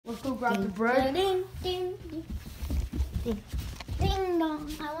Let's go grab the bread. Ding, ding, ding, ding, ding dong.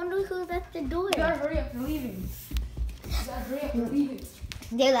 I wonder who's at the door. You gotta hurry up, you're leaving. You gotta hurry up, you're leaving.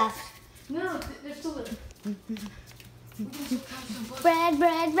 They left. No, they're still there. Bread,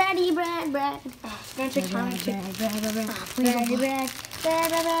 bread, bready, bread, bread. It's gonna take time to take. Bread.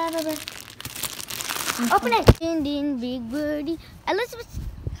 Open it. Ding, ding, big birdie. Elizabeth's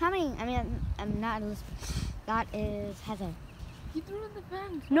coming. I mean, I'm not Elizabeth. That is Heather. You threw it in the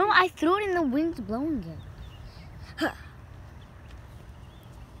fence. No, I threw it in the wind's blowing it. Huh.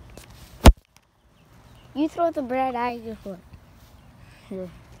 You throw the bread, I go for it. Here.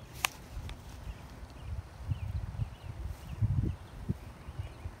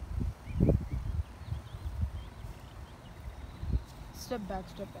 Step back,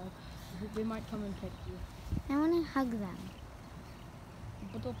 step back. They might come and peck you. I want to hug them.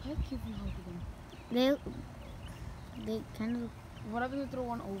 But they'll peck you if you hug them. They kind of... What happens if they throw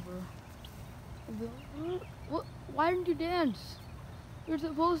one over? What? Why didn't you dance? You're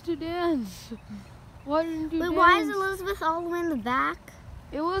supposed to dance. Why didn't you dance? Wait, why is Elizabeth all the way in the back?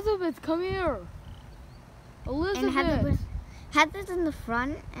 Elizabeth, come here. Elizabeth. And Heather's in the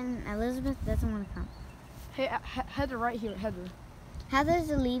front, and Elizabeth doesn't want to come. Hey, Heather, right here, Heather. Heather's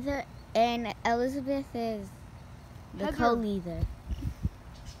the leader, and Elizabeth is the Heather. co-leader.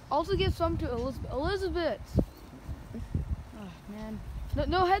 Also give some to Elizabeth. Elizabeth. Oh, man.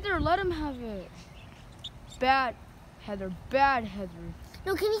 No, Heather, let him have it. Bad Heather, bad Heather.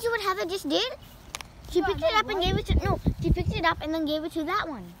 No, can you see what Heather just did? She Yeah, picked no, it up and what? gave it to... No, she picked it up and then gave it to that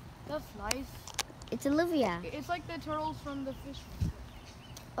one. That's nice. It's Olivia. It's like the turtles from the fish.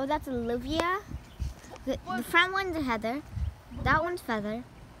 Oh, that's Olivia. The front one's Heather. That one's Feather.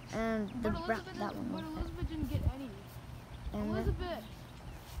 And But Elizabeth, that one was Elizabeth didn't get any. And Elizabeth.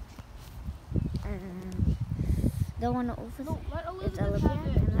 the one over No, let it's Elizabeth Olivia. have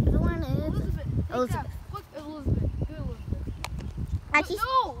it. And the other one is Elizabeth. Take Elizabeth. That. Look, Elizabeth. Good Elizabeth. Actually,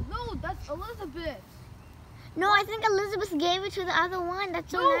 No, that's Elizabeth. no, I think Elizabeth gave it to the other one. That's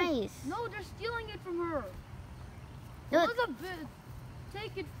so No. nice. No, they're stealing it from her. No, Elizabeth,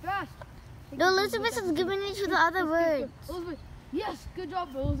 take it fast. Take no, it, Elizabeth is giving it to the other Good. birds. Elizabeth, yes, good job,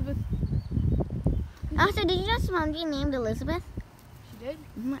 Elizabeth. Also, did you know Spongy named Elizabeth? She did.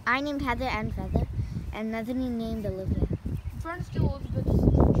 I named Heather and Feather, and Anthony named Olivia. Friends still Elizabeth.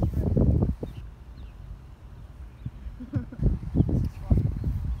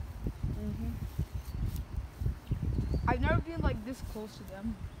 I've never been like this close to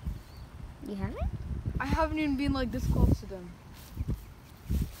them. You haven't? I haven't even been like this close to them.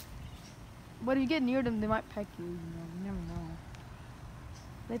 But if you get near them, they might peck you. You never know.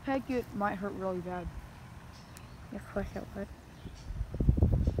 If they peck you, it might hurt really bad. Of course it would.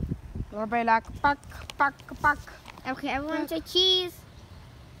 Everybody like pack. Okay, everyone say cheese.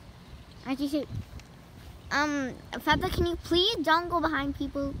 I just say, Feather, can you please don't go behind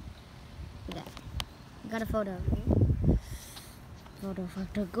people? Okay. Got a photo. Photo.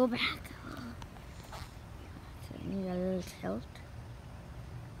 Go back. So I need a little tilt.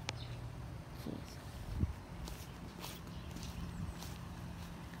 Jeez.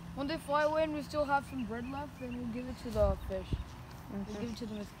 When they fly away and we still have some bread left, then we'll give it to the fish. We'll Okay. give it to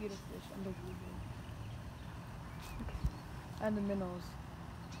the mosquito fish and the blueberry. And the minnows.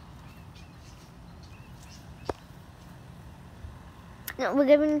 No, we're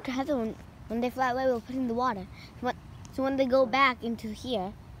giving it to Heather. When they fly away, we'll put it in the water. So when they go back into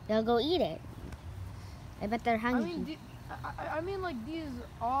here, they'll go eat it. I bet they're I hungry. mean, I mean, like these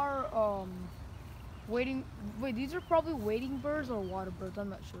are waiting. Wait, these are probably wading birds or water birds. I'm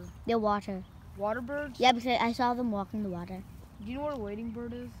not sure. They're water. Water birds? Yeah, because I saw them walk in the water. Do you know what a wading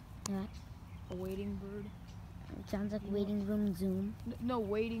bird is? Yeah. A wading bird? It sounds like waiting room Zoom. No,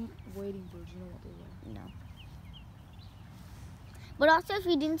 wading birds. You know what they are. No. But also, if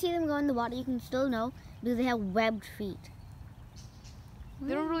you didn't see them go in the water, you can still know because they have webbed feet.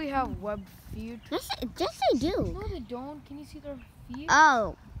 They don't really have webbed feet. Yes, they do. No, they don't. Can you see their feet?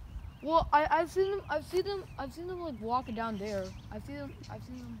 Oh, Well, I've seen them like walking down there. I've seen them walk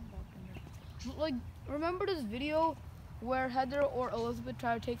down there. Like, remember this video where Heather or Elizabeth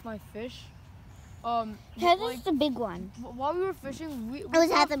tried to take my fish? Heather's like, the big one. while we were fishing, we It was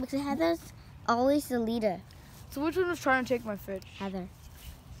saw- Heather because Heather's always the leader. So which one was trying to take my fish? Heather.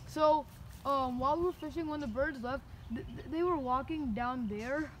 So, while we were fishing, when the birds left, they were walking down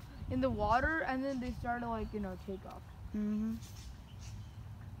there in the water, and then they started to take off. Mhm.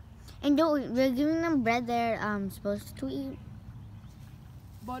 And we're giving them bread they're supposed to eat.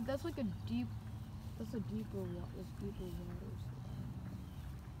 But that's like that's deeper water.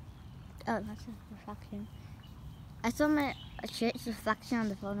 Oh, that's a reflection. I saw my shirt's reflection on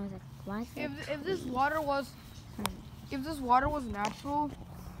the phone. I was like, why is that? If this water was natural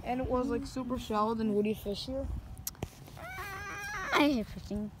and it was like super shallow, then would you fish here? I hate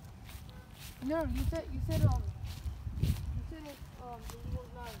fishing. No, you said it was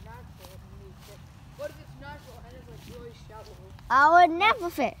not natural. What if it's natural and it's like really shallow? I would never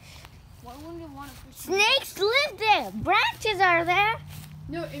fish. Why wouldn't you want to fish? Snakes live there. Branches are there.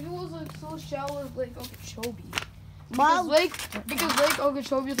 No, if it was like so shallow as Lake Okeechobee. Well, Because Lake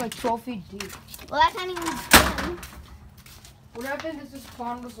Okeechobee is like 12 feet deep. well, I can't even swim. What happened is this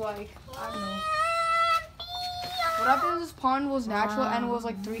pond was like, I don't know. What happened is this pond was natural and it was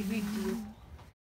like 3 feet deep.